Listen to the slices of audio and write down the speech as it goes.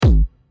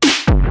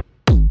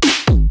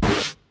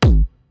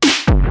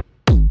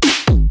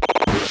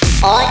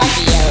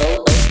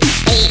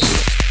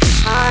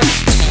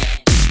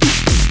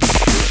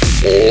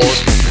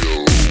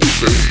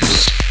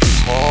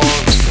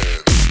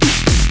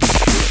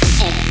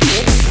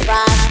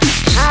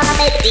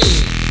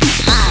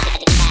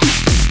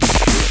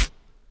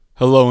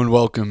Hello and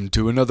welcome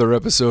to another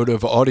episode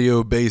of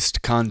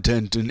audio-based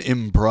content and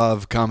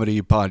improv comedy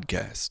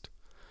podcast.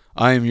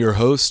 I am your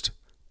host,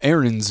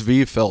 Aarons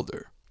V.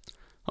 Felder.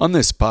 On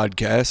this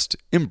podcast,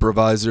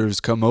 improvisers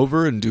come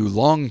over and do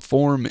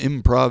long-form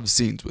improv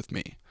scenes with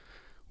me.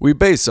 We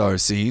base our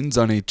scenes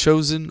on a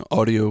chosen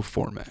audio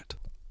format.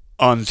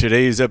 On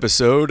today's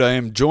episode, I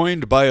am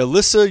joined by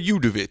Alyssa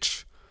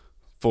Udovitsch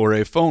for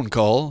a phone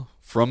call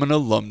from an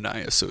alumni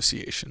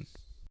association.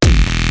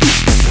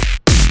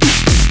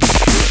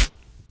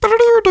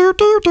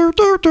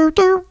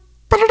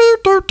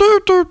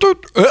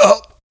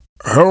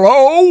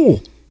 Hello?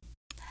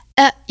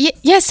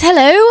 Yes,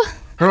 hello?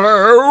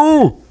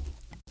 Hello?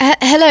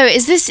 Hello,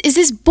 is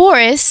this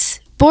Boris?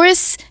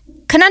 Boris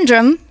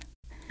Conundrum?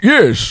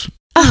 Yes,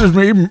 this is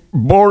me,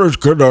 Boris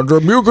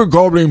Conundrum. You can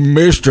call me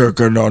Mr.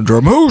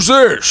 Conundrum. Who's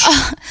this?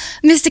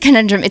 Mr.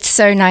 Conundrum, it's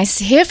so nice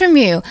to hear from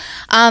you.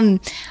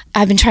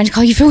 I've been trying to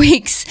call you for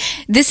weeks.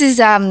 This is,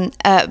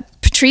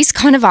 Patrice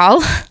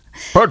Carnival.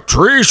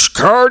 Patrice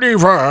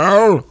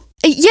Carnival?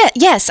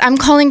 Yes, I'm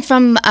calling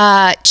from,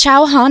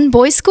 Chowhan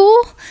Boys School.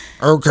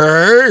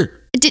 Okay.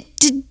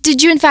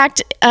 Did you in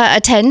fact,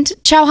 attend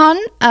Chowhan,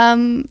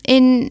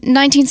 in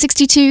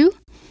 1962?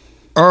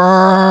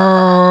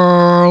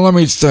 Let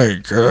me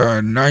think.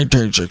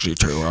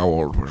 1962, how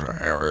old was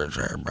I?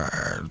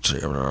 Let's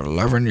see, I was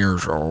 11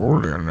 years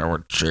old, and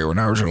let's see, when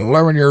I was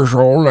 11 years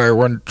old, I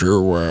went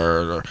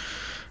to,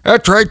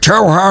 that's right,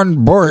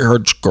 Chowhan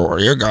Boyhood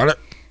School. You got it.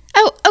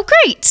 Oh,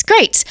 great.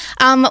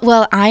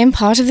 Well, I am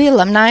part of the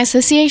Alumni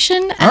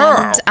Association,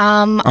 and,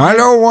 I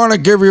don't want to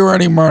give you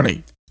any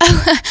money.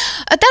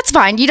 That's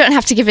fine. You don't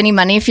have to give any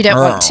money if you don't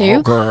want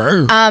to.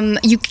 Okay.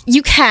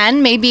 You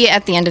can, maybe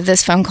at the end of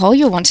this phone call,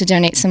 you'll want to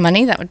donate some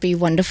money. That would be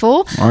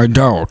wonderful. I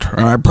don't,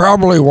 and I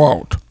probably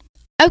won't.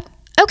 Oh,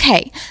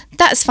 okay.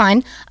 That's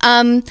fine.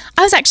 I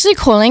was actually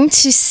calling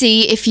to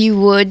see if you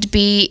would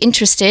be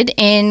interested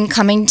in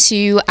coming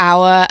to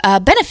our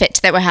benefit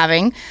that we're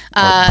having.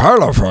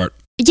 Benefit?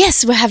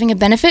 Yes, we're having a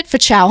benefit for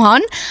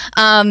Chowhan.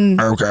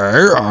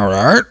 Okay, all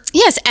right.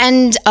 Yes,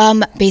 and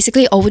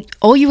basically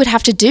all you would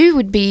have to do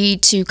would be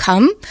to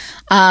come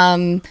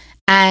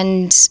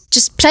and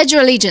just pledge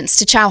your allegiance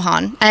to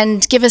Chowhan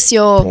and give us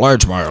your...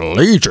 Pledge my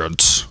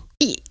allegiance?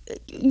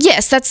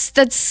 Yes,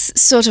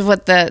 that's sort of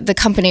what the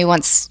company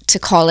wants to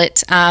call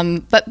it.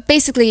 But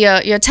basically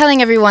you're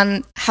telling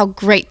everyone how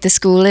great the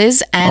school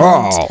is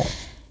and...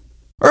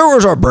 It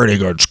was a pretty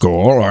good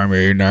school. I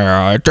mean,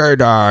 it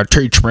did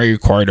teach me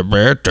quite a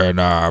bit and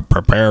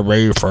prepare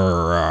me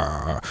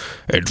for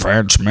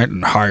advancement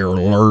and higher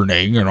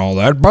learning and all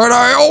that. But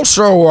I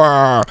also,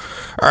 I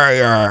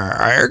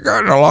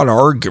got in a lot of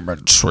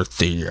arguments with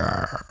the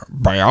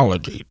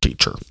biology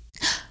teacher.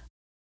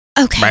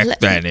 Okay. Back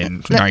then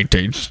in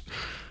 19...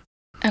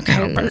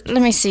 Okay, let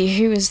me see.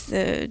 Who was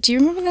the... Do you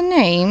remember the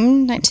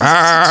name? Let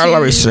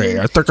me see.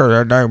 I think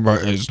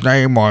his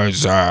name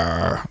was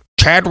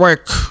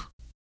Chadwick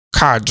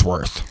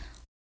Codsworth.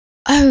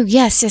 Oh,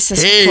 yes, of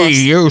course.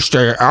 He used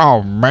to,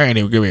 oh man,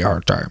 he would give me a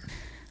hard time.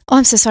 Oh,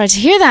 I'm so sorry to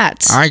hear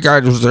that.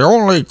 It was the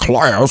only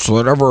class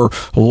that ever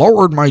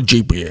lowered my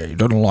GPA.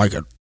 Didn't like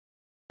it.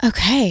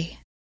 Okay.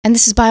 And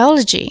this is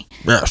biology?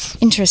 Yes.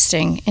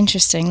 Interesting.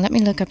 Let me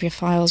look up your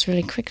files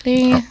really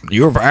quickly.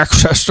 You have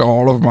access to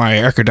all of my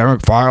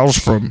academic files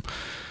from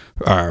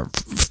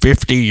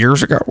 50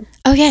 years ago?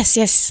 Oh,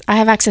 yes. I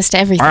have access to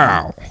everything.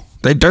 Wow.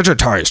 They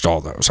digitized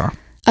all those, huh?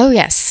 Oh,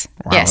 yes.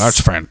 Wow, yes. That's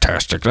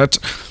fantastic.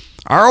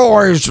 I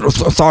always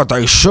thought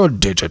they should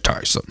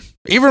digitize them.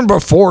 Even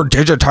before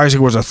digitizing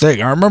was a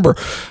thing. I remember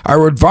I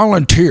would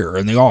volunteer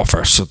in the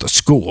office at the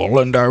school,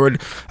 and I would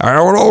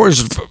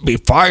always be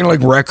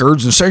filing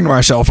records and saying to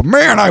myself,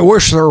 man, I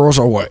wish there was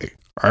a way.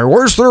 I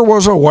wish there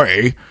was a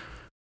way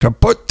to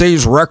put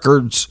these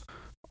records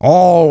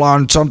all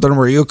on something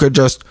where you could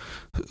just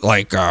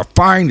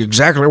find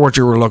exactly what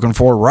you were looking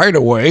for right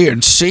away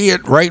and see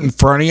it right in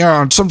front of you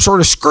on some sort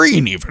of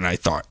screen even, I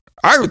thought.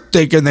 I was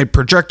thinking they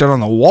projected on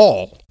the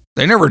wall.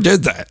 They never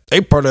did that.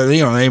 They put it,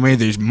 they made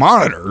these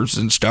monitors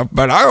and stuff,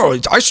 but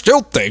I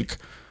still think,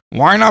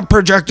 why not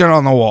project it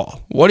on the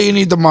wall? What do you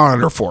need the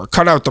monitor for?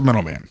 Cut out the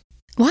middleman.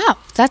 Wow,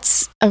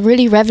 that's a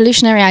really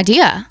revolutionary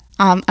idea.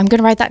 I'm going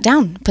to write that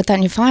down, put that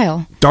in your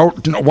file.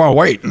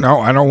 Wait,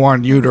 no, I don't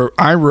want you to,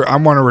 I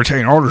want to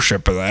retain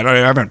ownership of that. I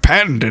haven't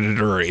patented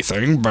it or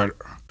anything, but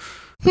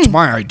it's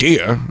my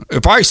idea.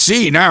 If I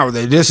see now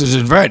that this is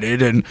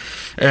invented and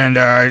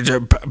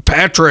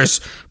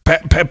Patrice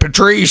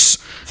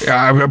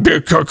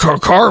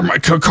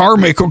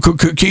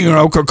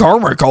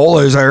Carmichael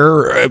is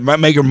there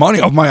making money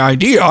off my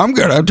idea, I'm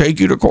going to take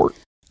you to court.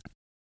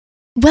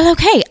 Well,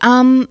 okay,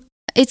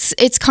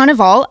 It's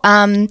Carnival,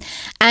 and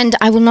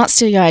I will not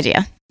steal your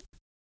idea.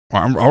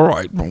 All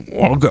right.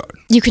 Well, good.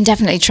 You can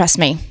definitely trust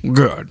me.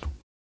 Good.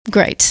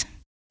 Great.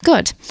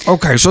 Good.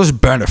 Okay, so this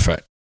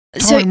benefit.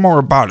 Tell me more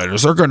about it.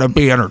 Is there going to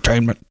be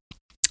entertainment?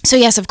 So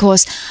yes, of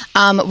course,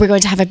 we're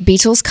going to have a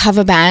Beatles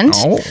cover band.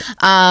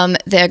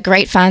 They're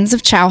great fans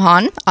of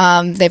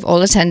Chowhan. They've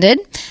all attended,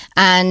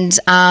 and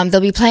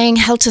they'll be playing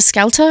Helter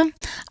Skelter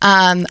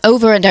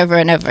over and over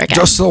and over again.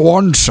 Just the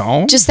one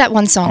song? Just that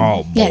one song.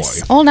 Oh, boy.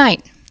 Yes, all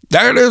night.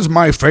 That is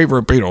my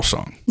favorite Beatles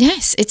song.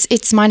 Yes,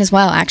 it's mine as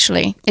well,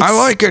 actually. I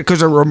like it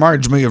because it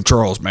reminds me of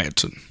Charles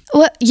Manson.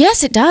 Well,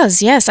 yes, it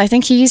does. Yes, I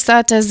think he used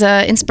that as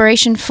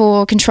inspiration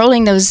for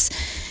controlling those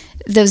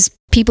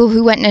people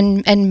who went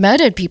and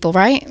murdered people,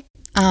 right?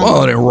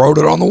 Well, they wrote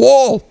it on the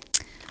wall.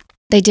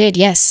 They did,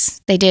 yes,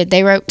 they did.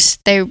 They wrote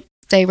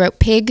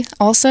Pig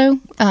also.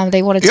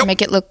 They wanted to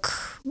make it look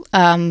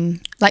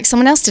like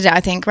someone else did it,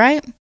 I think,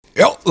 right?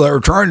 Yep, they were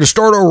trying to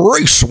start a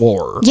race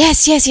war.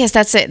 Yes,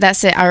 that's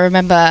it. I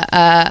remember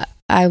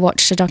I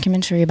watched a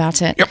documentary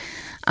about it. Yep.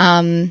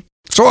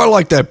 So I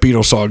like that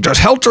Beatles song, just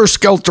Helter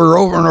Skelter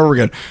over and over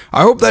again.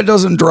 I hope that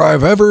doesn't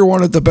drive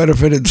everyone at the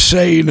benefit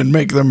insane and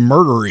make them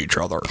murder each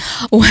other.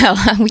 Well,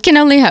 we can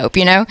only hope,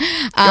 Yep.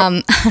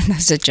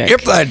 That's a joke.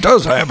 If that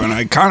does happen,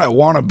 I kind of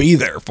want to be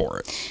there for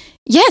it.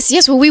 Yes.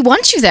 Well, we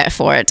want you there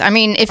for it. I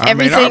mean,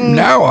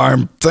 now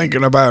I'm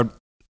thinking about,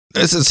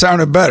 this is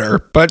sounding better,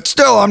 but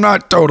still I'm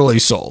not totally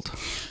sold.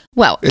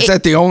 Well, is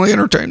that the only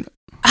entertainment?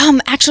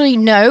 Actually,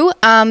 no.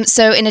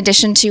 So in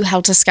addition to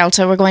Helter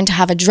Skelter, we're going to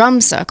have a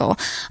drum circle.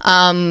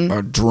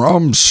 A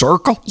drum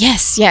circle?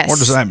 Yes. What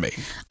does that mean?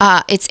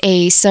 It's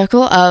a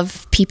circle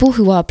of people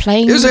who are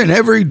playing. Isn't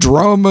every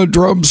drum a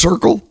drum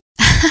circle?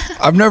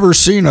 I've never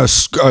seen a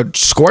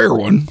square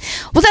one.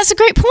 Well, that's a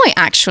great point,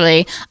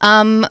 actually.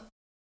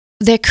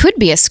 There could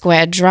be a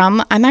square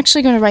drum. I'm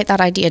actually going to write that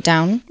idea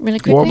down really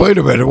quickly. Well, wait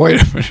a minute.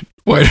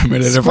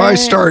 If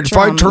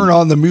I turn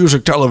on the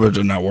music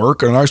television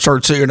network and I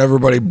start seeing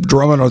everybody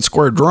drumming on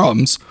square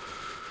drums,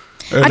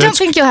 I don't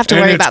think you'll have to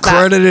worry about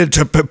that. And it's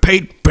credited to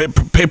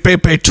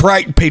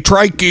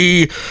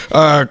Patriarchy,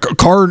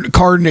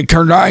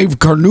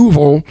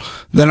 Carnival,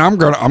 then I'm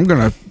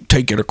gonna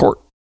take you to court.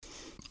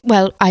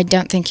 Well, I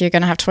don't think you're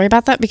going to have to worry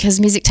about that because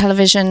music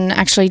television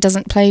actually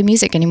doesn't play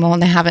music anymore,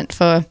 and they haven't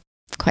for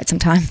quite some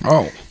time.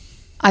 Oh.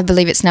 I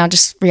believe it's now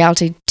just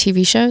reality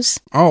TV shows.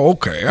 Oh,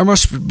 okay. I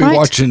must be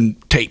watching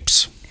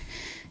tapes.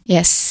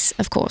 Yes,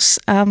 of course.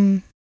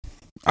 I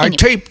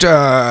taped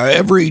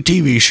every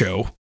TV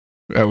show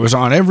that was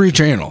on every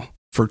channel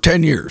for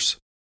 10 years.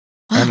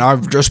 Wow. And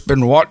I've just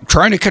been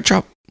trying to catch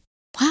up.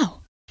 Wow.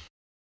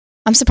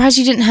 I'm surprised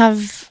you didn't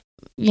have,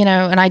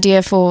 an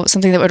idea for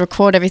something that would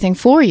record everything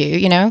for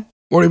you,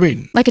 What do you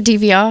mean? Like a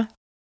DVR.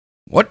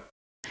 What?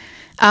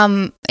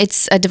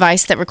 It's a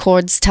device that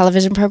records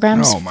television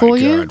programs for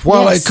you. Oh my God.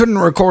 Well, I couldn't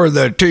record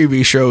the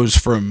TV shows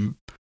from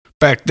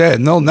back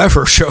then. They'll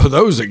never show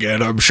those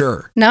again, I'm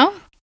sure. No?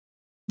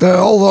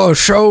 All those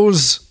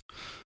shows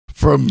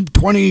from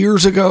 20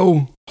 years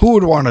ago, who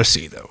would want to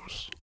see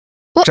those?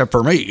 Well, except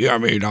for me. I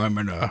mean, I'm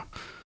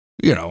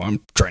I'm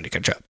trying to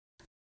catch up.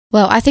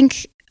 Well, I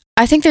think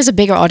there's a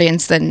bigger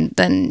audience than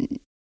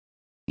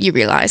you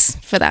realize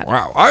for that.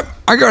 Wow.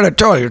 I got to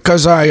tell you,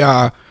 because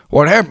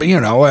what happened,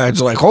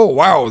 it's like, oh,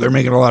 wow, they're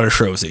making a lot of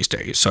shows these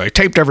days. So I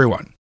taped every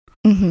one.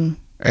 Mm-hmm.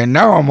 And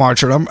now I'm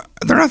watching them.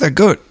 They're not that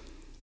good.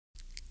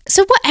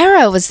 So what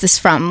era was this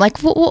from? Like,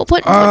 what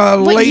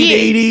late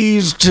year?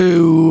 80s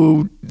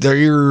to the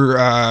year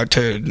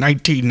to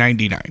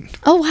 1999.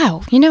 Oh,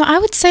 wow. I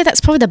would say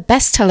that's probably the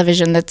best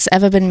television that's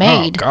ever been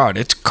made. Oh, God,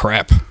 it's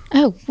crap.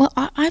 Oh, well,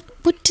 I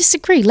would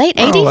disagree. Late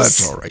 80s? Oh,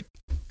 that's all right.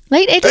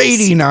 Late 80s?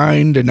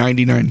 89 to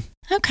 99.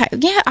 Okay,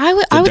 yeah, I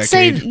would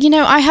say,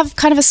 I have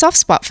kind of a soft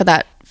spot for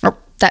that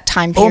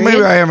time period. Well,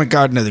 maybe I haven't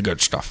gotten to the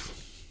good stuff.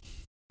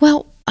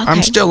 Well, okay.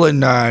 I'm still in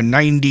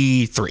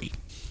 93.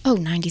 Oh,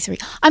 93.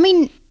 I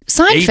mean,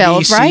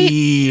 Seinfeld,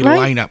 ABC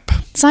right? lineup.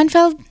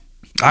 Seinfeld?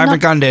 I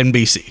haven't gone to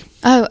NBC.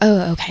 Oh,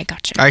 okay,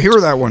 gotcha. I hear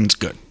that one's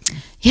good.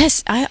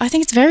 Yes, I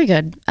think it's very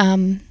good.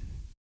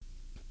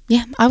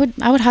 Yeah, I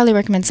would highly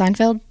recommend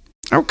Seinfeld.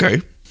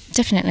 Okay.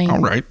 Definitely. All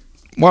right.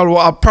 Well,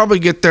 I'll probably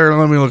get there.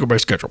 Let me look at my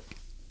schedule.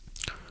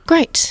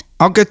 Great.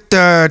 I'll get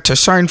to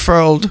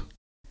Seinfeld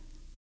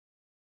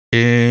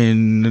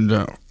in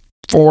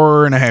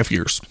 4.5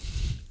 years.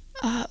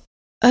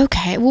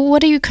 Okay. Well,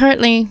 what are you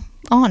currently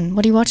on?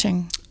 What are you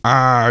watching?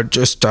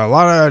 Just a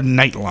lot of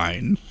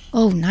Nightline.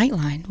 Oh,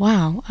 Nightline.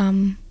 Wow.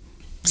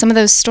 Some of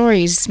those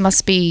stories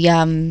must be,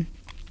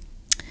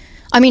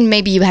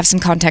 maybe you have some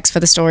context for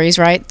the stories,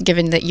 right?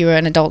 Given that you were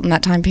an adult in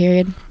that time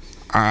period.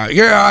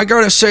 Yeah, I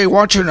gotta say,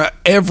 watching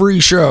every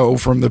show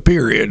from the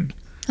period,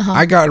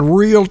 I got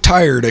real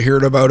tired of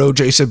hearing about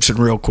O.J. Simpson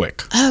real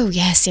quick. Oh,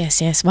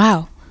 yes.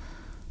 Wow.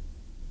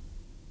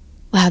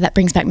 Wow, that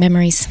brings back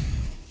memories.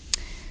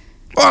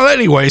 Well,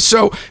 anyway,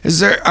 so is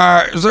there,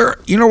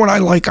 what I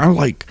like?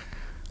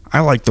 I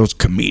like those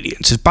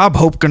comedians. Is Bob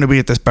Hope going to be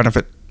at this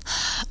benefit?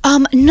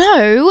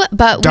 No,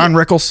 but... Don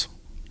Rickles?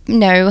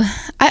 No.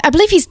 I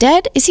believe he's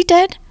dead. Is he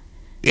dead?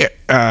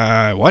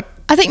 Yeah, what?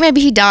 I think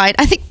maybe he died.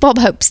 I think Bob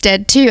Hope's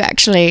dead too,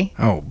 actually.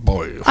 Oh,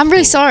 boy. I'm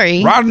really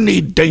sorry. Rodney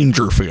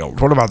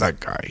Dangerfield. What about that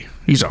guy?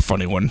 He's a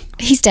funny one.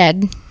 He's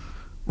dead.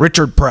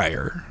 Richard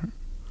Pryor.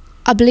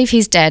 I believe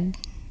he's dead.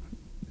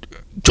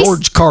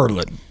 George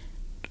Carlin.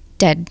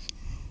 Dead.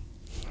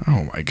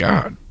 Oh, my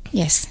God.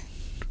 Yes.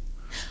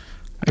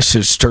 This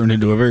has turned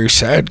into a very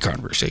sad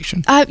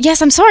conversation.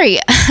 Yes, I'm sorry.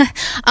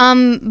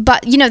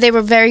 But, they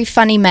were very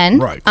funny men.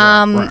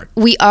 Right.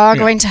 We are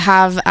going to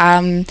have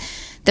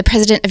the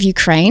president of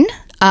Ukraine.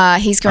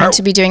 He's going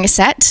to be doing a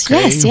set.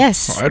 Okay.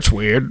 Yes. Oh, that's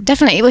weird.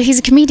 Definitely. Well, he's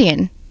a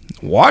comedian.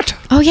 What?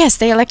 Oh, yes.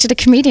 They elected a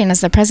comedian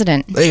as their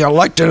president. They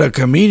elected a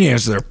comedian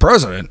as their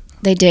president?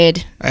 They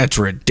did. That's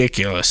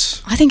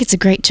ridiculous. I think it's a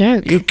great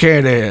joke. You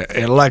can't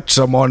elect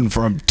someone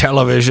from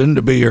television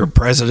to be your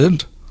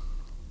president.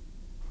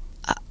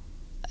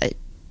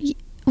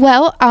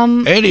 Well,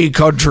 any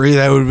country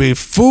that would be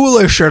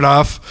foolish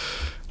enough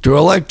to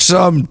elect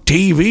some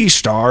TV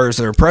star as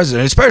their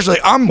president, especially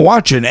I'm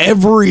watching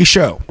every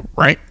show,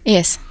 right?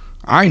 Yes.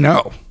 I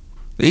know.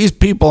 These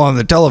people on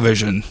the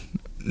television,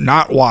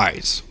 not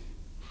wise.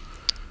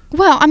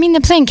 Well, I mean,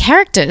 they're playing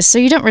characters, so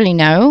you don't really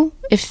know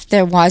if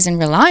they're wise in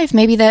real life.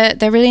 Maybe they're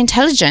really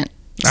intelligent,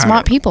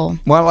 smart people.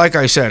 Well, like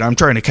I said, I'm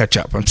trying to catch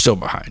up. I'm still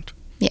behind.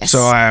 Yes.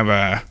 So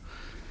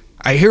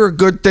I hear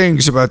good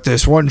things about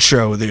this one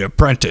show, The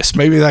Apprentice.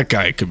 Maybe that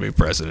guy could be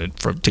president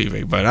from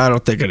TV, but I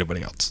don't think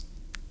anybody else.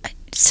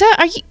 Sir,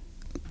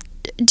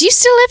 do you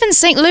still live in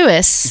St.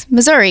 Louis,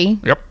 Missouri?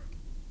 Yep.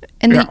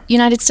 In the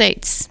United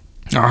States?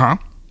 Uh-huh.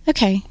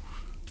 Okay.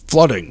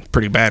 Flooding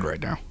pretty bad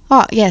right now.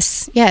 Oh,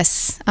 yes.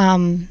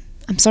 I'm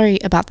sorry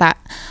about that.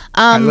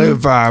 I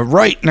live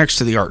right next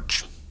to the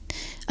arch.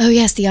 Oh,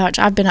 yes, the arch.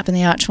 I've been up in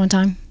the arch one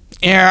time.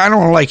 Yeah, I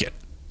don't like it.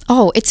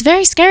 Oh, it's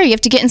very scary. You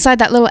have to get inside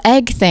that little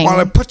egg thing. Well,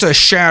 it puts a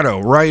shadow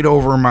right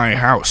over my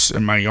house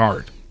and my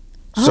yard.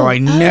 So I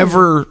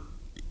never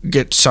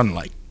get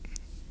sunlight.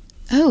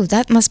 Oh,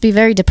 that must be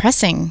very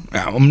depressing.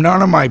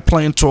 None of my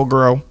plants will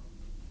grow.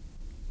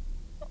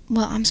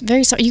 Well, I'm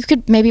very sorry. You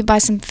could maybe buy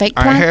some fake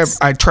plants.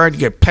 I tried to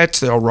get pets.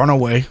 They'll run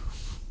away.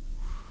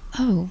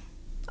 Oh.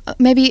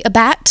 Maybe a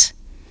bat?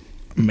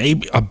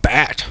 Maybe a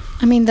bat.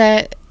 I mean,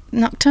 they're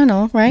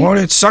nocturnal, right? Won't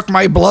it suck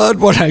my blood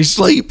when I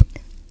sleep?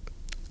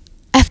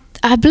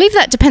 I believe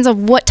that depends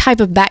on what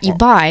type of bat you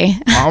buy.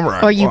 All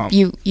right. Or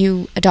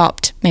you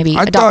adopt, maybe.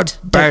 I thought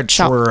bats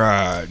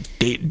were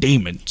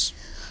demons.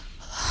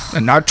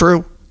 Not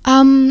true?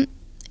 No.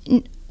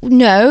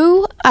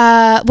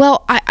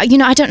 Well,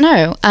 I don't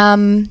know.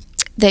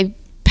 They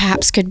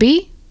perhaps could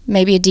be.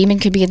 Maybe a demon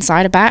could be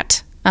inside a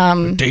bat.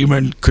 A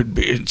demon could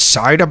be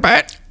inside a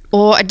bat?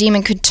 Or a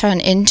demon could turn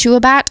into a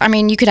bat. I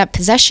mean, you could have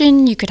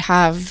possession. You could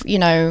have,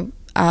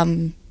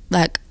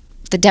 like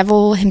the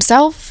devil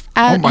himself.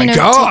 Oh my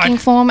God! Taking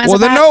form as a bat.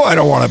 Then no, I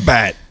don't want a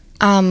bat.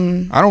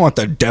 I don't want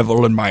the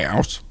devil in my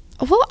house.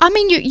 Well, I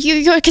mean,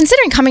 you're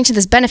considering coming to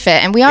this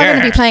benefit, and we are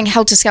going to be playing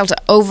Helter Skelter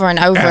over and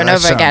over and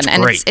over again,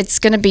 and it's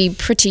going to be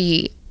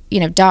pretty,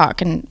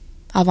 dark and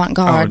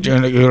avant-garde.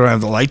 Oh, you don't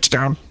have the lights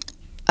down?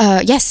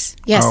 Yes.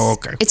 Oh,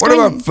 okay. What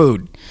about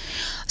food?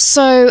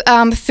 So,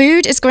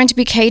 food is going to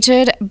be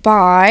catered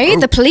by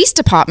the police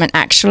department.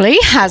 Actually,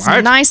 has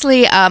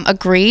nicely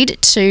agreed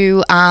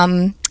to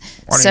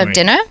serve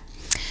dinner.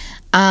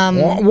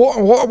 What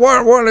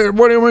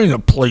do you mean,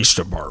 the police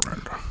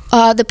department?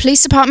 The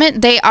police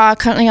department, they are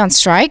currently on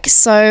strike,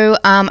 so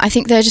I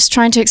think they're just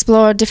trying to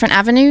explore different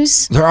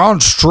avenues. They're on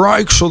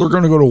strike, so they're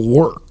going to go to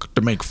work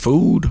to make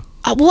food?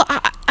 Well,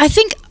 I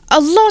think a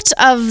lot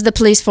of the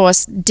police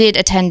force did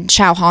attend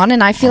Chowhan,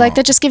 and I feel like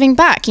they're just giving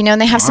back,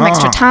 and they have some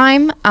extra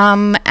time,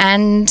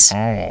 and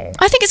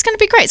I think it's going to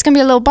be great. It's going to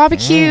be a little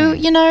barbecue,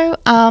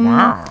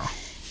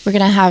 We're going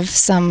to have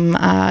some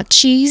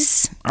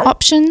cheese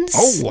options.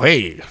 Oh,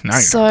 wait.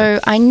 Nice. So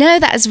I know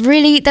that's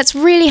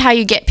really how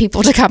you get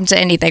people to come to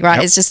anything, right?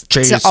 Yep. It's just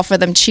cheese. to offer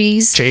them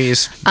cheese.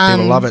 Cheese.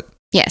 People love it.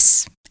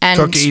 Yes. And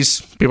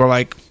cookies. People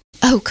like.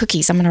 Oh,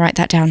 cookies. I'm going to write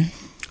that down.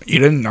 You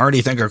didn't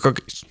already think of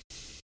cookies?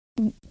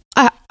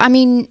 I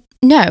mean,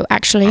 no,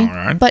 actually. All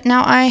right. But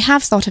now I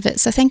have thought of it,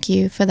 so thank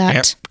you for that.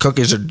 Yep.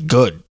 Cookies are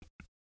good.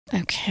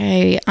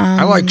 Okay.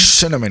 I like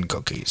cinnamon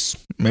cookies.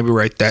 Maybe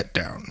write that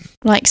down.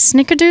 Like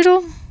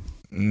Snickerdoodle?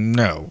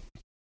 No,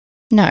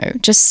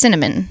 just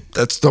cinnamon.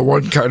 That's the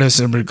one kind of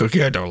cinnamon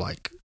cookie I don't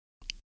like.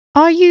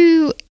 Are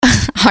you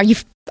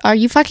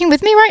fucking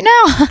with me right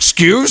now?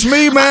 Excuse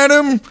me,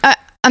 madam?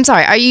 I'm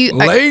sorry, are you...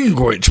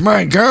 Language,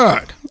 my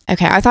God.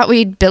 Okay, I thought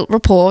we'd built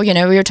rapport. We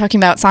were talking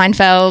about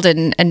Seinfeld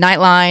and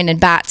Nightline and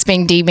bats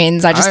being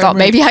demons. I thought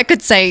maybe I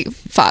could say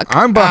fuck.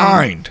 I'm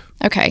behind.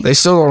 Okay. They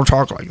still don't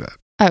talk like that.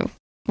 Oh,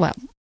 well,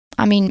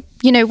 I mean,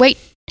 wait...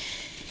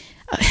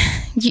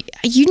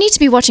 You need to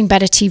be watching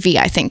better TV,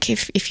 I think,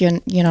 if you're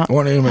not...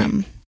 What do you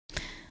mean? I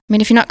mean,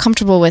 if you're not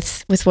comfortable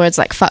with words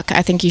like fuck,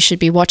 I think you should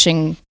be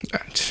watching...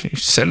 You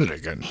said it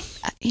again.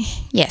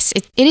 Yes,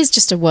 it is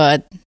just a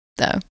word,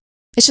 though.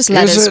 It's just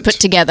letters put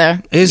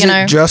together. Is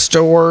it just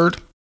a word?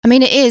 I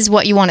mean, it is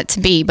what you want it to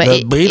be, but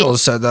the Beatles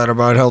said that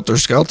about Helter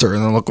Skelter,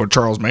 and then look what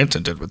Charles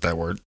Manson did with that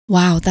word.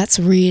 Wow, that's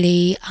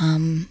really...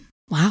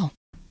 wow.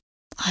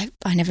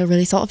 I never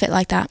really thought of it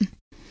like that.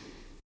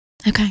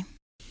 Okay.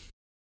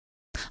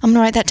 I'm going to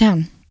write that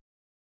down.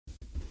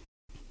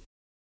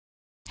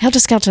 Helter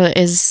Skelter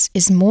is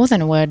more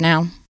than a word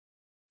now.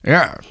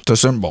 Yeah, the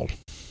symbol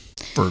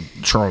for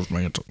Charles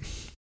Manson.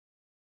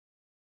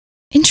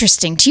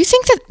 Interesting. Do you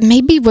think that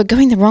maybe we're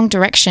going the wrong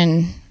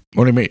direction?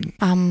 What do you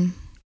mean?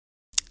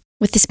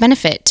 With this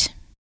benefit.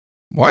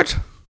 What?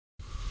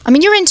 I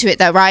mean, you're into it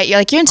though, right? You're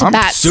into I'm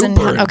bats.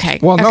 super Okay.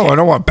 Well, no, okay. I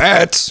don't want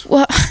bats.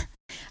 Well,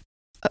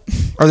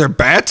 Are there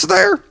bats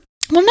there?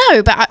 well,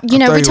 no, but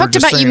we talked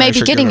about you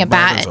maybe getting a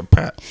bat. As a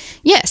pet.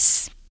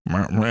 Yes.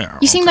 Yeah,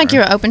 You seem like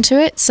you're open to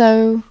it,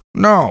 so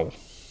No,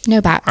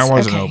 no bats. I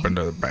wasn't Okay. open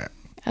to the bat.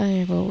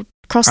 I will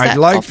cross that I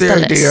like off the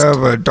idea list.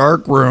 of a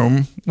dark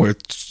room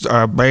with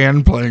a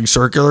band playing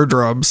circular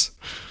drums,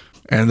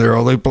 and they're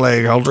only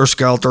playing Helter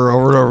Skelter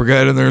over and over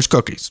again, and there's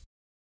cookies.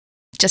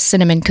 Just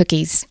cinnamon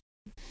cookies.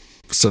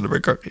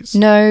 Cinnamon cookies.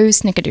 No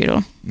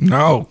snickerdoodle.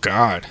 No,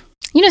 God.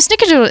 You know,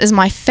 snickerdoodle is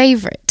my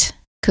favorite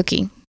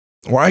cookie.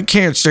 What I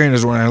can't stand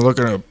is when I look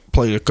at a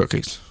plate of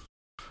cookies,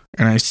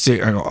 and I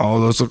go, oh,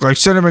 those look like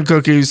cinnamon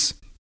cookies.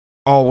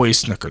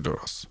 Always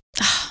snickerdoodles.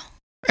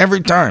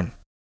 Every time.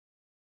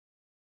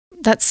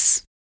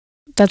 That's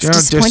You know,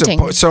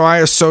 disappointing. So I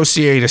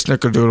associate a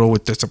snickerdoodle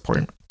with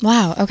disappointment.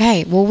 Wow.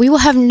 Okay. Well, we will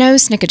have no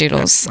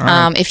snickerdoodles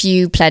if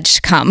you pledge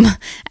to come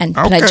and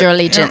pledge your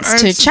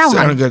allegiance to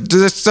Chowhan.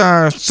 Good.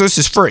 So this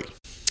is free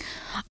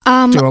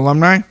Um, to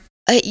alumni.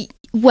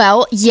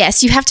 Well,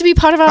 yes, you have to be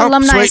part of our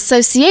alumni sweet.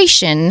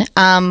 association.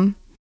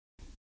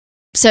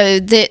 So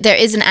there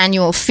is an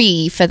annual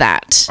fee for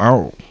that.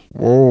 Oh,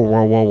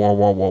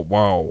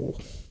 whoa.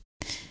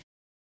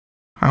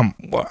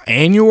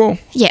 Annual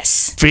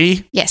Yes.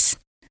 fee? Yes.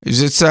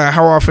 Is it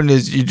how often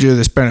does you do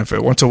this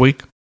benefit? Once a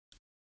week?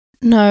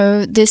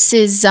 No, this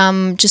is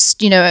just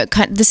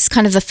this is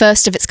kind of the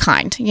first of its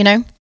kind.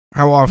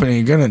 How often are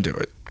you gonna do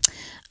it?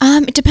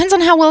 It depends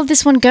on how well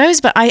this one goes,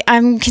 but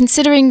I'm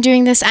considering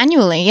doing this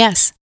annually.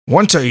 Yes,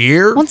 Once a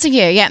year? once a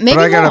year. Yeah, maybe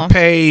but I gotta more.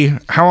 pay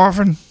how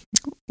often?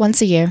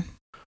 Once a year.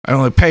 I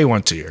only pay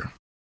once a year.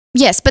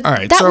 Yes, but All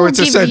right, that so will it's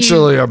give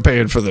essentially I'm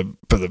paying for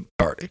the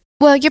party.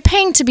 Well, you're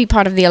paying to be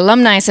part of the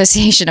Alumni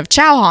Association of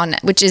Chowhan,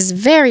 which is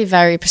very,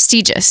 very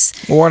prestigious.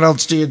 Well, what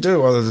else do you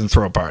do other than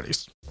throw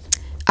parties?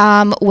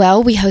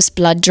 Well, we host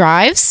blood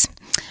drives,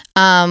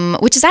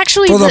 which is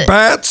actually For the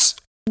bats?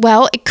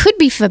 Well, it could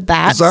be for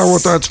bats. Is that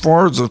what that's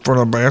for? Is it for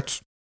the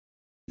bats?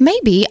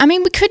 Maybe. I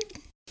mean, we could.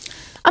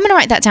 I'm going to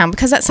write that down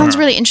because that sounds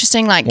really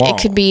interesting. Like Whoa. it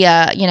could be,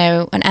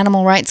 an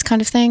animal rights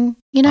kind of thing.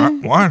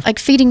 What? Like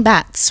feeding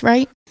bats,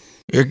 right?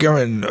 You're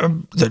giving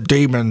the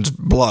demons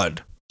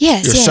blood.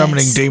 Yes. You're yes.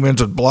 summoning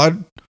demons with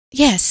blood?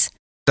 Yes.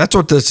 That's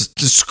what this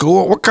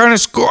school. What kind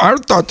of school? I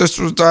thought this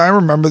was. I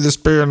remember this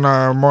being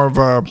more of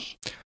a,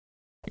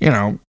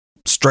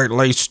 straight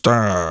laced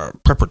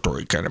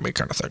preparatory academy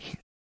kind of thing.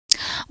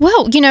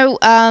 Well,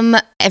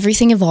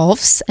 everything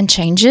evolves and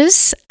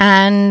changes,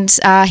 and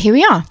here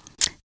we are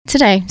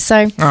today.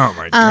 So. Oh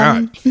my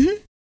God! Mhm.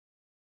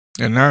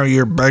 And now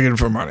you're begging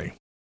for money.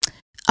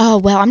 Oh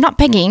well, I'm not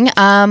begging.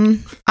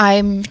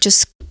 I'm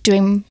just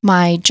doing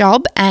my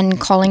job and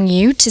calling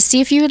you to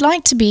see if you would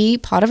like to be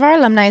part of our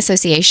alumni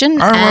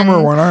association. I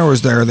remember when I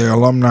was there, the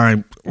alumni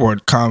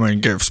would come and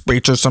give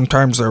speeches.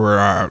 Sometimes there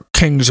were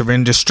kings of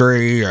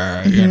industry,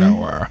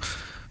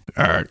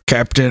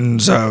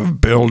 captains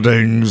of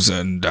buildings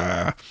and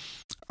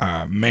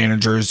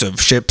managers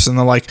of ships and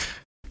the like.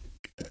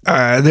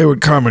 They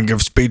would come and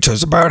give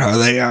speeches about how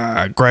they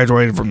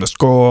graduated from the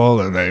school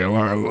and they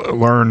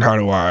learned how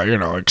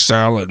to,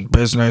 excel in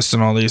business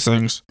and all these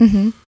things.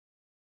 Mm-hmm.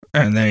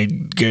 And they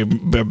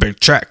gave a big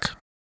check.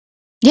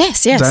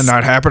 Yes. Does that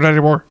not happen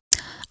anymore?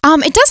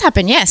 It does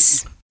happen.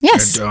 Yes.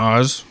 It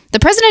does. The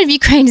president of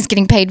Ukraine is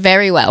getting paid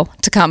very well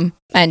to come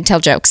and tell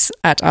jokes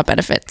at our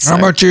benefits. How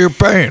much are you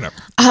paying him?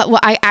 Well,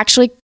 I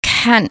actually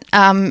can't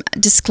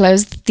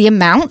disclose the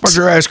amount. But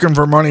you're asking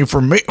for money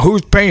from me.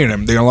 Who's paying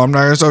him? The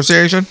Alumni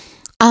Association?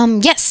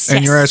 Yes.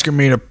 And you're asking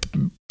me to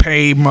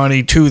pay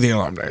money to the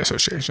Alumni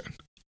Association?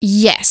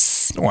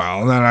 Yes.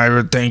 Well, then I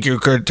would think you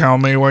could tell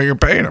me what you're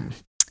paying him.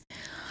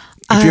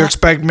 If you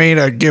expect me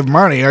to give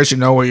money, I should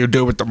know what you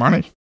do with the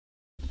money.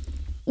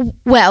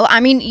 Well, I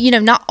mean,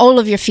 not all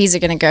of your fees are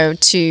going to go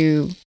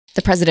to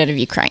the president of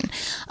Ukraine.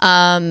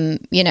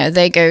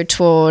 They go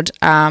toward...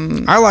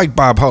 I like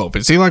Bob Hope.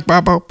 Is he like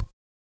Bob Hope?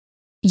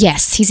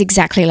 Yes, he's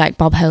exactly like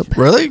Bob Hope.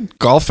 Really?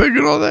 Golfing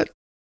and all that?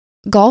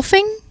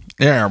 Golfing?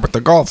 Yeah, with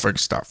the golfing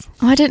stuff.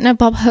 Oh, I didn't know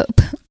Bob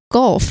Hope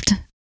golfed.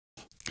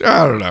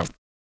 I don't know.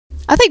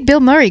 I think Bill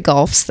Murray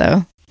golfs,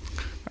 though.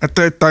 I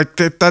thought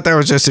that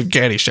was just in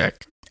Caddyshack.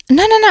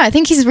 No. I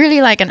think he's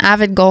really like an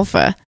avid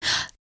golfer.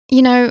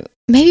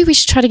 Maybe we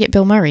should try to get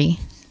Bill Murray.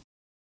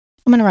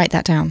 I'm going to write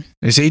that down.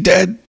 Is he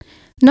dead?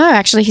 No,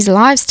 actually, he's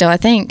alive still, I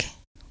think.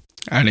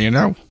 How do you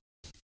know?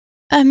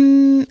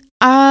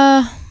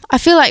 I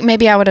feel like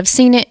maybe I would have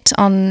seen it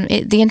on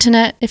the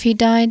internet if he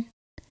died.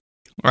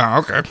 Oh,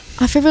 okay.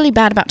 I feel really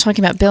bad about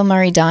talking about Bill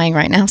Murray dying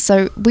right now,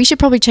 so we should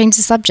probably change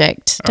the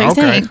subject, don't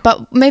you think?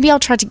 But maybe I'll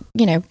try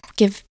to,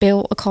 give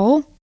Bill a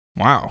call.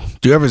 Wow.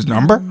 Do you have his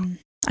number?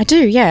 I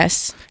do,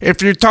 yes.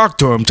 If you talk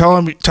to him, tell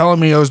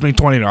him he owes me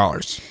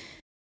 $20.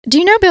 Do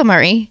you know Bill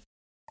Murray?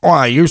 Well,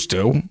 I used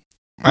to.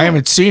 I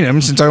haven't seen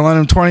him since I lent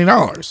him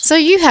 $20. So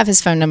you have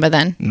his phone number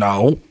then?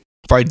 No.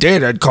 If I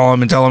did, I'd call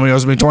him and tell him he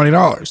owes me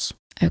 $20.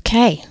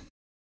 Okay.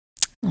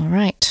 All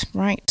right.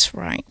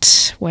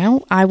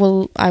 Well, I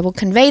will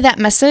convey that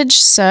message,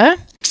 sir.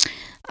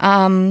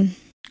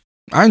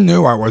 I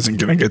knew I wasn't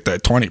going to get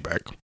that 20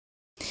 back.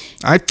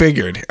 I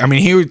figured. I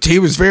mean, he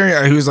was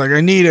like,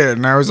 I need it.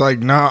 And I was like,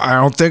 no, I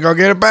don't think I'll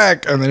get it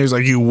back. And then he was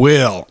like, you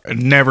will.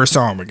 And never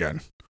saw him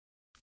again.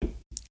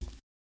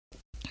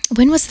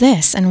 When was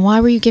this? And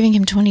why were you giving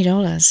him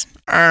 $20?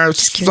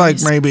 It's like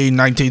maybe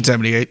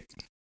 1978.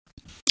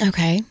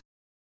 Okay.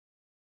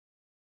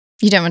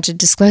 You don't want to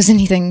disclose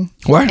anything?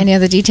 What? Any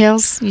other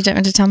details? You don't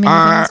want to tell me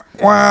anything?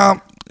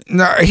 Well,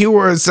 no, he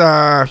was,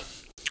 got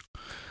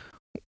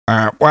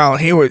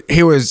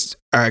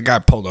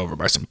pulled over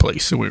by some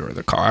police. We were in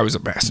the car. I was a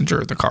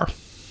passenger in the car.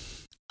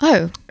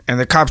 Oh. And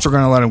the cops were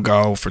going to let him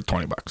go for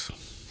 $20.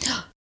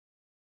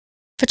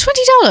 For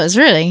 $20,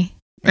 really?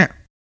 Yeah.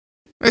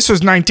 This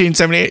was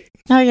 1978.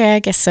 Oh, yeah, I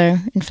guess so.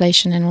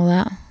 Inflation and all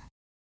that.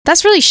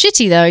 That's really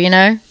shitty, though, you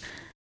know?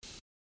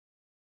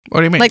 What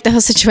do you mean? Like the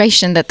whole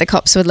situation that the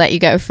cops would let you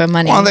go for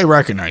money. Well, they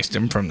recognized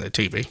him from the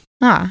TV.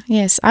 Ah,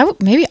 yes.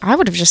 Maybe I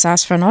would have just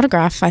asked for an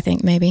autograph, I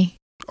think, maybe.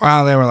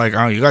 Well, they were like,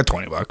 oh, you got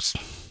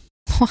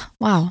 $20.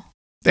 Wow.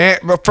 They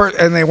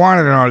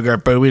wanted an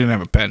autograph, but we didn't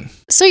have a pen.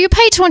 So you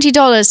pay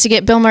 $20 to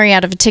get Bill Murray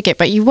out of a ticket,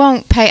 but you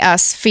won't pay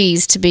us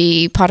fees to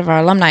be part of our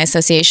alumni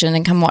association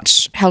and come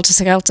watch Helter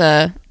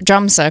Skelter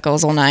drum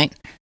circles all night,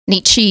 and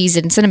eat cheese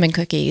and cinnamon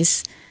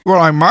cookies.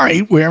 Well, I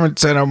might. We haven't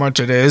said how much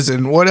it is.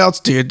 And what else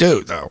do you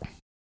do, though?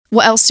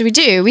 What else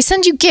do? We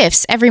send you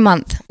gifts every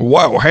month.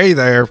 Whoa, hey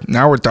there.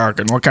 Now we're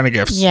talking. What kind of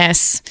gifts?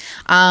 Yes.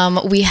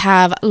 We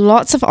have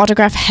lots of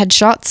autograph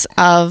headshots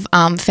of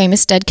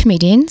famous dead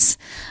comedians.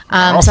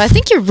 So I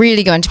think you're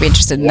really going to be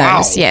interested in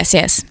those.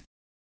 Yes.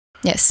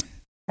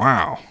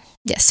 Wow.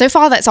 Yes, so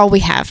far that's all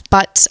we have.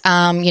 But,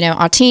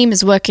 our team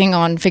is working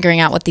on figuring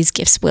out what these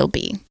gifts will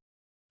be.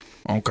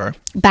 Okay.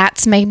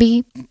 Bats,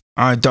 maybe?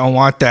 I don't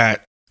want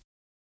that.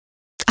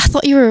 I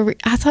thought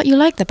you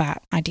liked the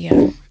bat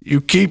idea.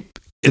 You keep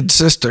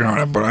insisting on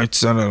it, but I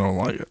said I don't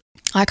like it.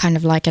 I kind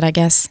of like it, I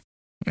guess.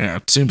 Yeah,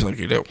 it seems like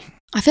you do.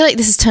 I feel like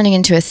this is turning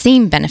into a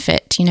theme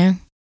benefit, you know?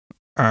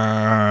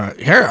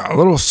 Yeah, a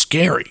little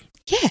scary.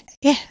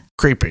 Yeah.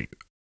 Creepy.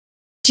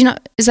 Do you know,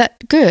 is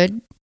that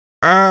good?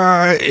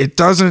 It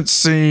doesn't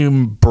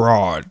seem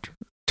broad.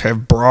 To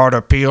have broad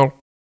appeal.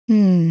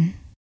 I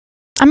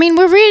mean,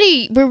 we're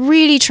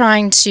really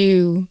trying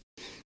to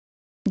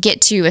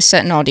get to a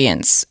certain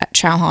audience at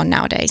Chowhan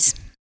nowadays.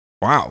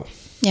 Wow.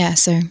 Yeah,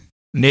 so...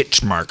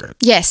 Niche market.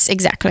 Yes,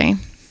 exactly.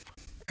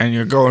 And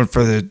you're going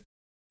for the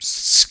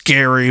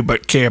scary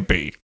but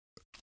campy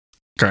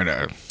kind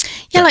of.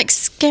 Yeah, like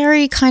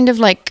scary, kind of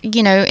like,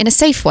 in a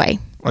safe way.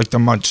 Like the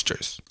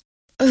Munsters.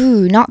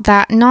 Ooh, not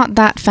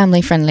that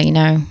family friendly,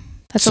 no.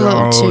 That's a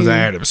little too... So the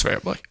Addams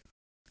Family.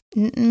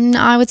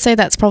 I would say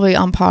that's probably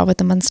on par with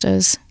the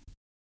Munsters.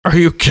 Are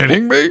you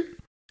kidding me?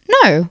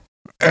 No.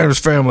 Addams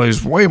Family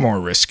is way more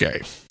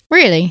risque.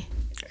 Really?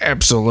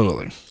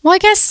 Absolutely. Well, I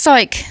guess,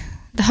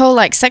 the whole,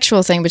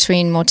 sexual thing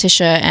between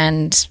Morticia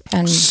and...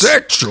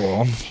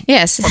 Sexual?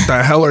 Yes. What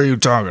the hell are you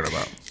talking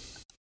about?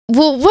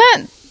 Well,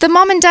 weren't the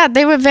mom and dad,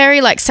 they were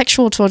very,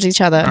 sexual towards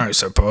each other. I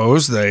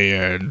suppose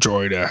they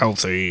enjoyed a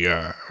healthy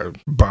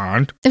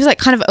bond. It was,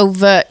 kind of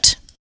overt.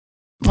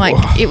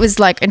 It was,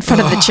 in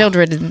front of the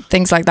children and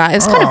things like that. It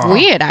was kind of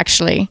weird,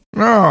 actually.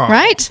 No.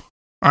 Right?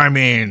 I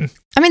mean,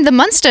 the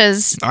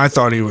Munsters... I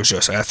thought he was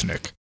just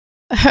ethnic.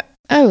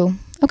 Oh,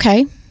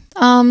 okay.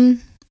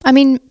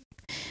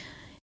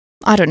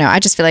 I don't know. I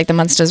just feel like the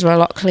Munsters were a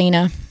lot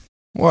cleaner.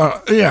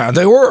 Well, yeah,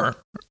 they were.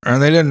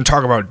 And they didn't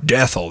talk about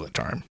death all the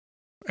time.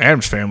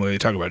 Addams Family, they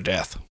talk about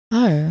death.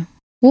 Oh.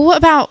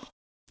 Well,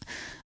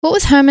 what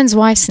was Herman's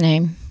wife's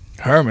name?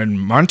 Herman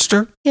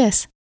Munster?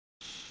 Yes.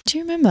 Do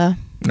you remember?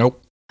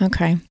 Nope.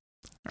 Okay.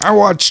 I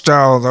watched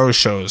all those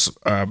shows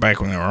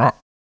back when they were on.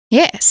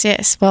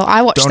 Yes. Well,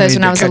 I watched those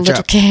when I was a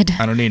little kid.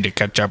 I don't need to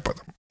catch up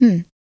with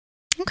them.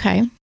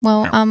 Okay.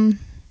 Well,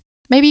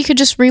 maybe you could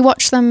just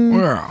rewatch them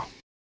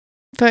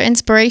for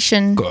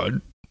inspiration.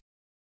 Good.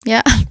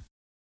 Yeah.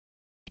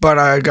 But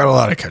I got a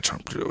lot of catch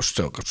up to do.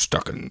 Still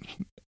stuck in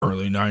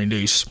early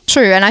 90s.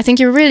 True, and I think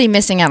you're really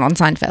missing out on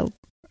Seinfeld.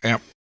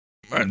 Yep.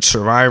 And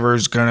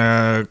Survivor's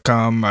gonna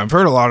come. I've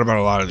heard a lot about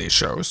a lot of these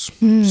shows,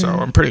 so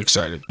I'm pretty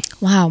excited.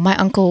 Wow, my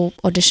uncle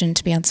auditioned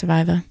to be on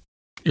Survivor.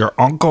 Your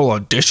uncle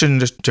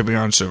auditioned to be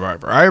on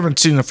Survivor. I haven't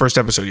seen the first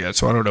episode yet,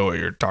 so I don't know what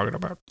you're talking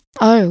about.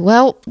 Oh,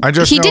 well,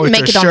 he didn't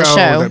make it on the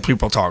show that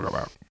people talk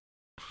about.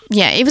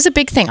 Yeah, it was a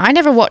big thing. I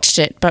never watched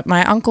it, but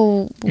my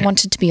uncle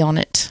wanted to be on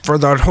it. For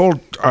that whole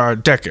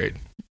decade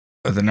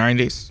of the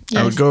 90s,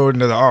 yes. I would go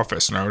into the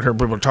office and I would hear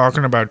people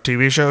talking about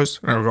TV shows,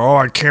 and I would go, oh,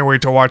 I can't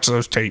wait to watch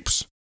those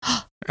tapes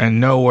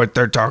and know what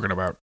they're talking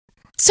about.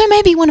 So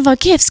maybe one of our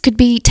gifts could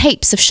be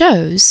tapes of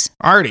shows.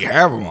 I already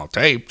have them all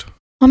taped.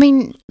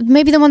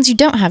 Maybe the ones you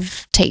don't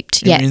have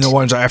taped yet. You mean the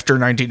ones after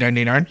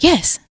 1999?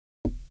 Yes.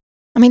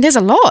 There's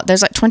a lot.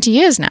 There's 20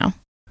 years now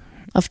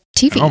of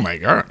TV. Oh my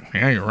God.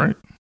 Yeah, you're right.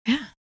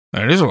 Yeah.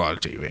 That is a lot of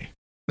TV.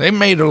 They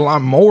made a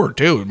lot more,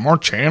 too. More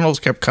channels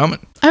kept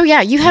coming. Oh,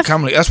 yeah. You have...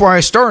 That's why I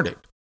started.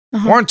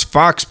 Uh-huh. Once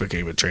Fox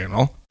became a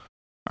channel,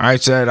 I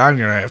said, I'm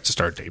going to have to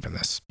start taping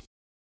this.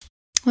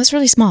 Well, that's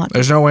really smart.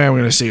 There's no way I'm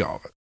going to see all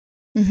of it.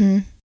 Mm-hmm.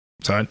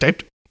 So I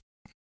taped it.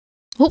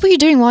 What were you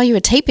doing while you were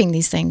taping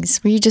these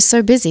things? Were you just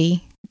so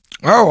busy?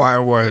 Oh, I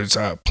was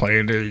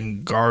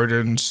planting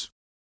gardens,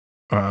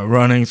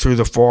 running through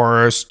the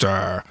forest,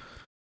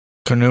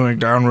 canoeing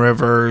down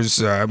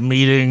rivers,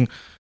 meeting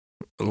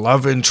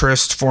love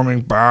interests,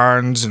 forming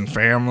bonds and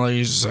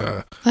families.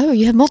 Oh,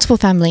 you have multiple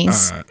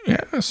families.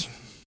 Yes.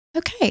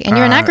 Okay, and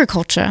you're in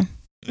agriculture.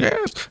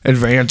 Yes,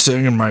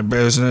 advancing in my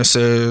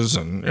businesses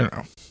and,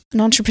 An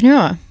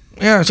entrepreneur.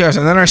 Yes,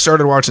 and then I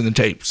started watching the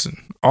tapes and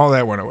all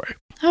that went away.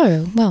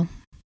 Oh, well,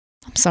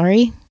 I'm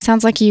sorry.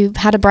 Sounds like you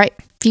had a bright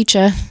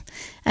future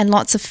and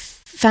lots of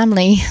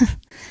family.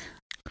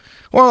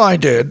 Well, I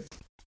did.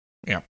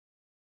 Yeah.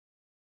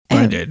 Oh.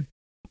 I did.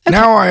 Okay.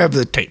 Now I have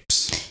the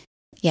tapes.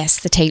 Yes,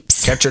 the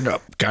tapes. Catching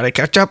up. Gotta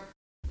catch up.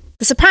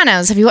 The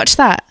Sopranos, have you watched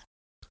that?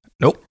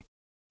 Nope.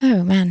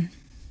 Oh, man.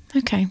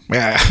 Okay.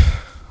 Yeah.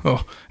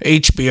 Oh,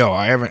 HBO.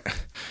 I haven't.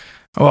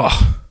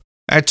 Oh,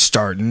 that's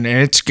starting.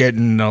 It's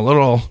getting a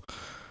little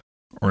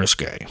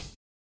risque.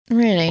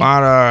 Really? A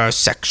lot of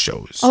sex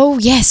shows. Oh,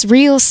 yes,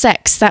 Real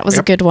Sex. That was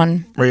a good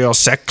one. Real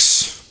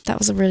sex. That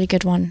was a really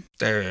good one.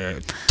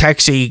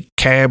 Taxi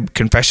cab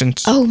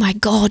confessions. Oh, my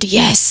God,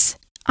 yes.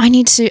 I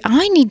need to.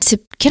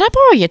 Can I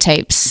borrow your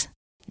tapes?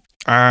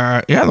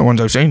 Yeah, the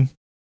ones I've seen.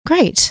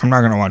 Great. I'm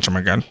not going to watch them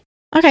again.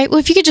 Okay, well,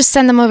 if you could just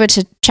send them over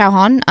to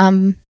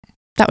Chowhan,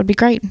 that would be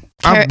great.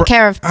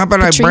 Care of How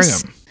about Patrice. I bring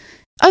them?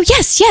 Oh,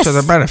 yes. To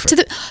the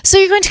benefit. So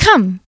you're going to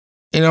come?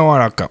 You know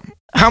what? I'll come.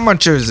 How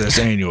much is this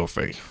annual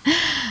fee?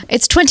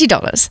 It's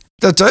 $20.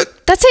 That's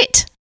it? That's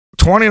it.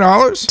 $20?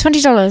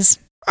 $20.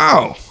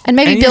 Oh. And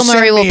maybe Bill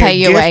Murray will pay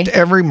you away.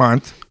 Every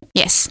month.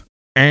 Yes.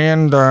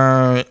 And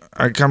I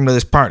come to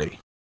this party.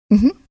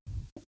 Mm-hmm.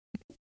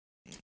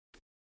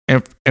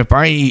 If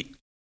I eat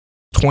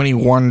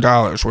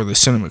 $21 worth of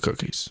cinnamon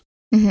cookies,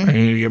 are you going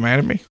to get mad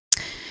at me?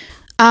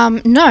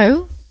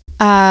 No.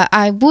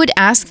 I would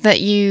ask that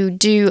you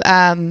do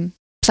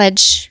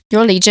pledge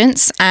your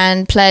allegiance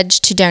and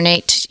pledge to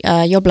donate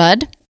your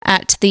blood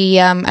at the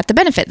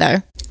benefit,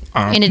 though.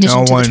 In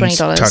addition to the $20.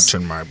 No one's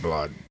touching my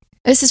blood.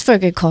 This is for a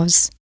good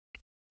cause.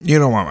 You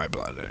don't want my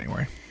blood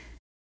anyway.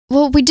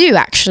 Well, we do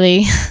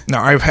actually. No,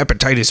 I have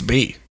hepatitis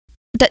B.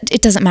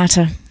 It doesn't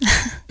matter.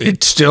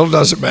 It still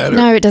doesn't matter.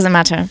 No, it doesn't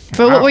matter.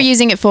 For what we're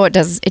using it for, it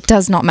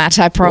does not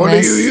matter. I promise. What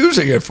are you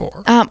using it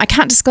for? I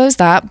can't disclose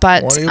that,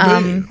 but what do you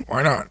mean?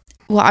 Why not?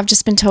 Well, I've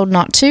just been told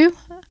not to.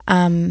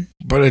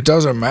 But it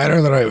doesn't matter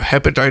that I have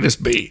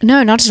hepatitis B.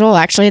 No, not at all.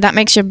 Actually, that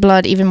makes your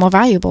blood even more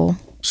valuable.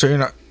 So you're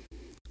not.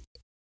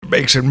 It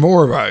makes it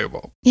more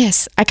valuable.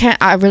 Yes,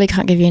 I really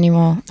can't give you any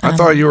more. I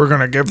thought you were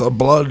gonna give the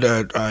blood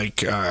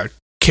to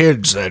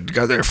kids that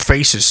got their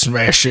faces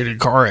smashed in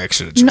car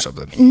accidents or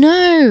something.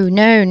 No,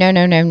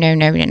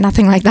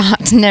 nothing like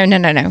that.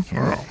 No.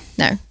 Oh.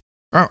 No.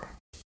 Oh.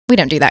 We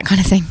don't do that kind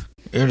of thing.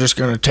 You're just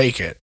gonna take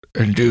it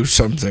and do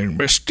something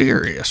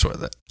mysterious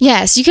with it.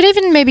 Yes, you could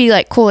even maybe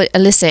call it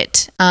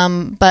illicit.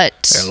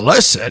 But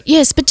illicit?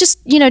 Yes, but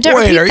just don't repeat that.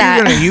 Wait, are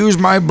you going to use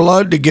my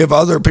blood to give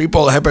other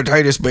people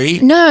hepatitis B?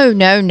 No,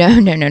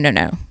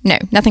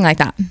 nothing like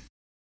that.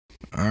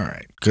 All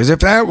right, because if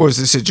that was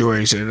the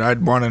situation,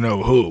 I'd want to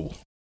know who.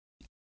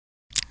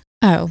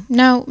 Oh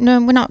no,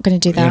 we're not going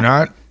to do that. You're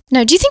not?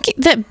 No. Do you think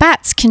that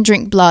bats can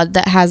drink blood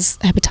that has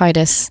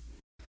hepatitis?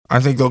 I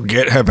think they'll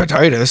get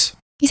hepatitis.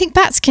 You think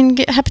bats can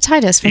get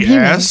hepatitis from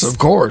humans? Yes, of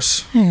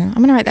course. Oh, I'm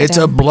going to write that down. It's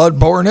a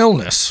blood-borne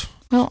illness.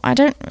 Well,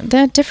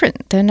 they're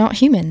different. They're not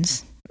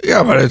humans.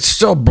 Yeah, but it's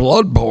still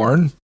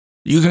blood-borne.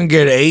 You can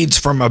get AIDS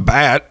from a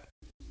bat.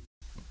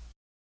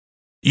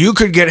 You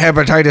could get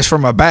hepatitis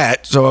from a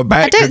bat, so a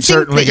bat could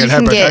certainly get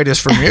hepatitis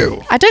from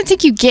you. I don't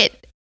think you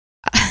get...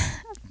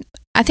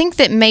 I think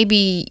that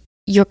maybe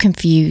you're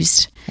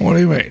confused. What do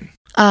you mean?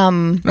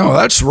 No,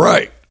 that's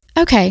right.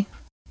 Okay.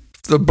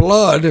 The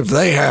blood, if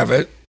they have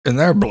it in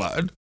their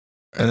blood,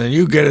 and then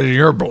you get it in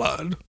your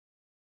blood,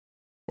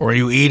 or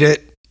you eat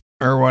it,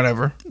 or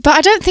whatever. But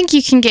I don't think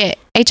you can get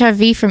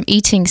HIV from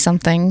eating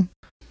something.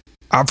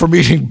 From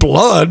eating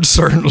blood,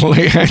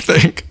 certainly, I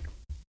think.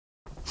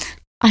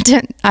 I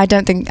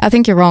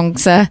think you're wrong,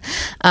 sir.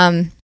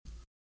 I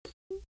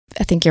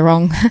think you're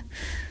wrong.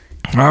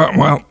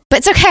 Well. But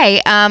it's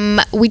okay.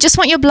 We just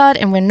want your blood,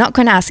 and we're not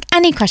going to ask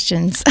any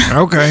questions.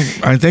 Okay.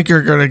 I think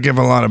you're going to give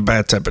a lot of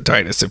bats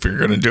hepatitis if you're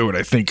going to do what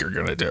I think you're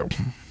going to do.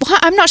 Well,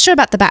 I'm not sure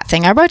about the bat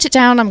thing. I wrote it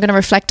down. I'm going to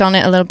reflect on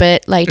it a little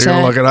bit later. You're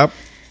going to look it up?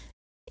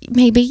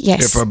 Maybe,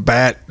 yes. If a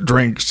bat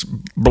drinks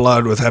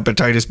blood with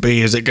hepatitis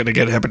B, is it going to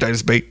get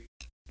hepatitis B?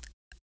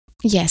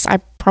 Yes, I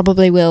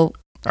probably will.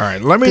 All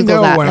right. Let me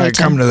know when I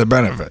come to the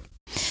benefit.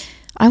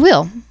 I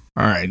will.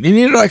 All right. You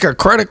need a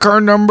credit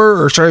card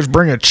number, or should I just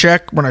bring a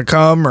check when I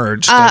come, or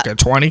just a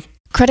 20?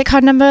 Credit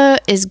card number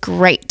is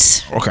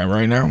great. Okay,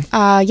 right now?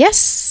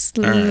 Yes.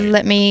 Right.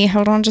 Let me,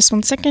 hold on just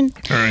 1 second.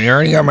 All right, you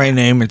already got my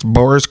name. It's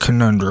Boris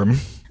Conundrum.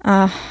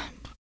 I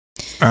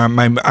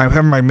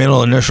have my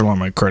middle initial on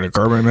my credit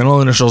card. My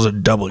middle initial is a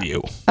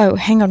W. Oh,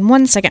 hang on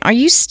 1 second. Are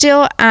you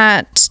still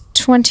at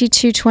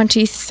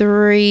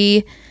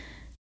 2223?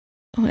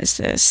 What is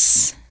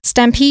this?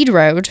 Stampede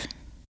Road.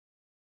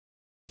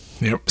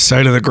 Yep,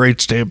 site of the Great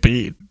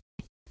Stampede.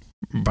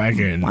 Back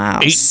in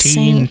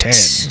 1810.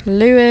 St.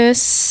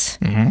 Louis.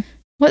 Mm-hmm.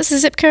 What's the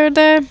zip code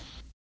there?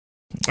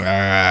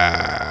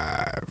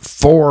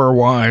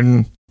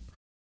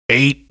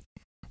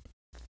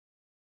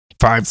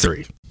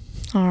 41853.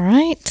 All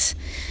right.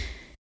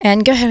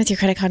 And go ahead with your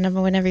credit card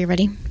number whenever you're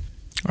ready.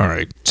 All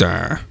right.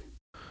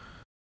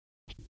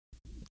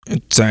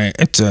 It's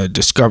a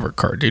Discover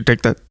card. Do you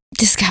take that?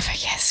 Discover,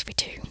 yes, we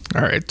do.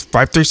 All right.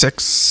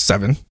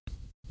 5367.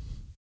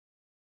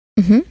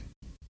 Mm-hmm.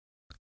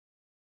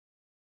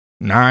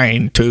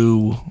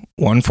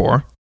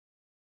 9214.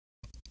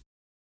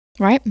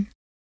 Right.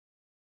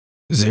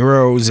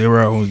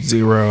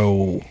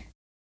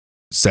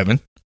 0007.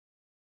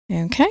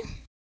 Okay.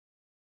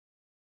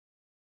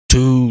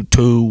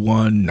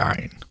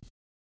 2219.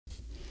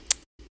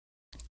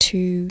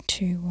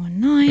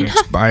 2219. It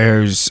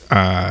expires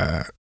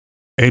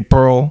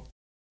April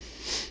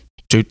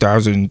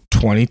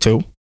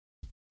 2022.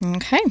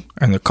 Okay.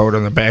 And the code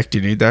on the back, do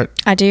you need that?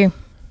 I do.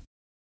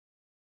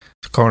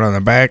 The code on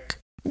the back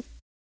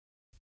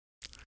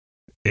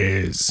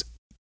is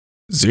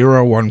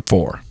 014.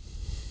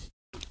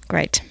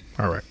 Great.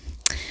 All right.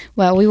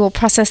 Well, we will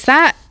process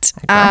that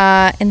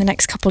in the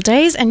next couple of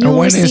days, and you'll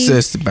when receive. is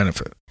this the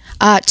benefit?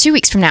 2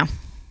 weeks from now.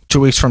 2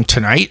 weeks from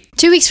tonight?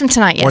 2 weeks from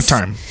tonight. Yes. What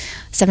time?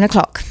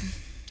 7:00.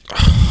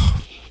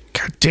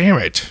 God damn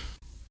it!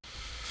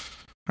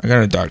 I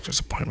got a doctor's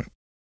appointment.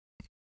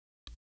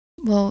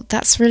 Well,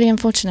 that's really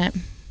unfortunate.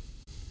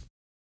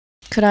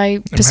 Could I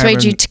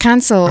persuade you to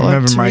cancel? I'm or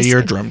having to my reschedule?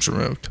 eardrums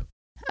removed.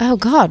 Oh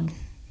God.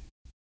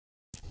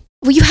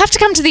 Well, you have to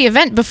come to the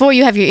event before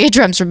you have your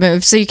eardrums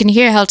removed, so you can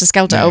hear Helter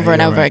Skelter over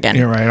and over again.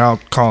 You're right. I'll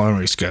call and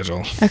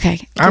reschedule.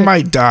 Okay. I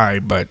might die,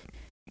 but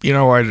you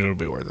know what? It'll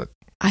be worth it.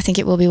 I think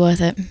it will be worth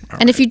it. All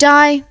and right. if you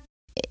die,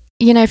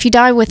 if you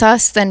die with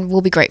us, then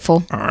we'll be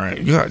grateful. All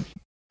right. Good.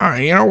 All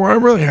right. You know what?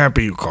 I'm really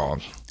happy you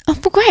called. Oh,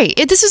 well, great.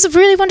 This was a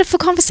really wonderful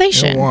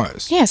conversation. It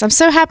was. Yes, I'm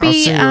so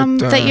happy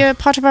that you're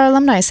part of our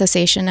alumni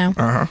association now.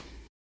 Uh-huh.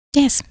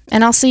 Yes,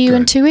 and I'll see you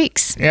in 2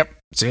 weeks. Yep.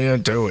 See you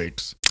in 2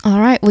 weeks. All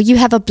right. Well, you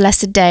have a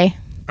blessed day.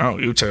 Oh,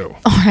 you too.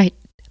 All right.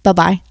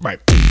 Bye-bye. Bye.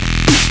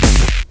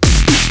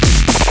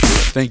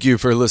 Thank you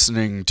for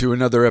listening to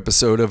another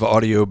episode of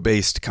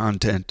audio-based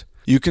content.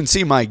 You can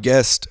see my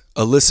guest,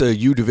 Alyssa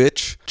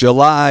Udovitsch,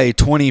 July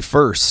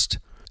 21st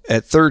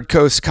at Third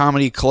Coast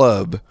Comedy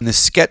Club in the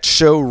sketch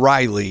show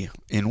Riley,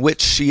 in which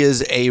she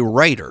is a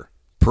writer,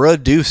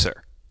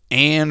 producer,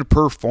 and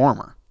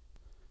performer.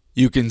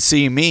 You can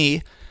see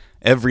me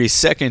every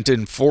second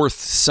and fourth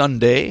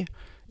Sunday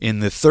in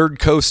the Third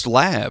Coast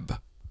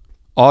Lab,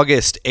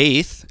 August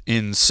 8th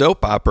in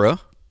Soap Opera,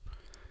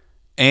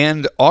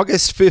 and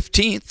August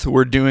 15th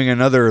we're doing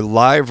another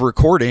live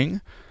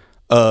recording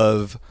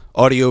of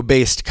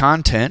audio-based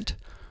content.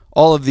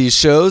 All of these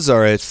shows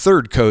are at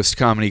Third Coast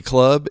Comedy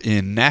Club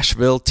in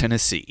Nashville,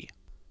 Tennessee.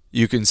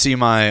 You can see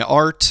my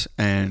art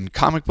and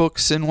comic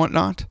books and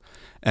whatnot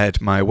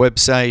at my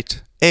website,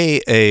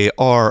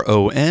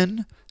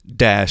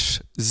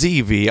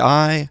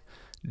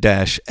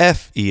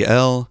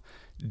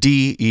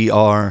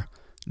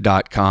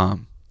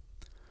 aaron-zvi-felder.com.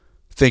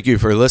 Thank you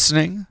for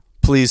listening.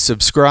 Please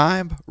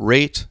subscribe,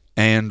 rate,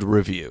 and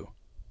review.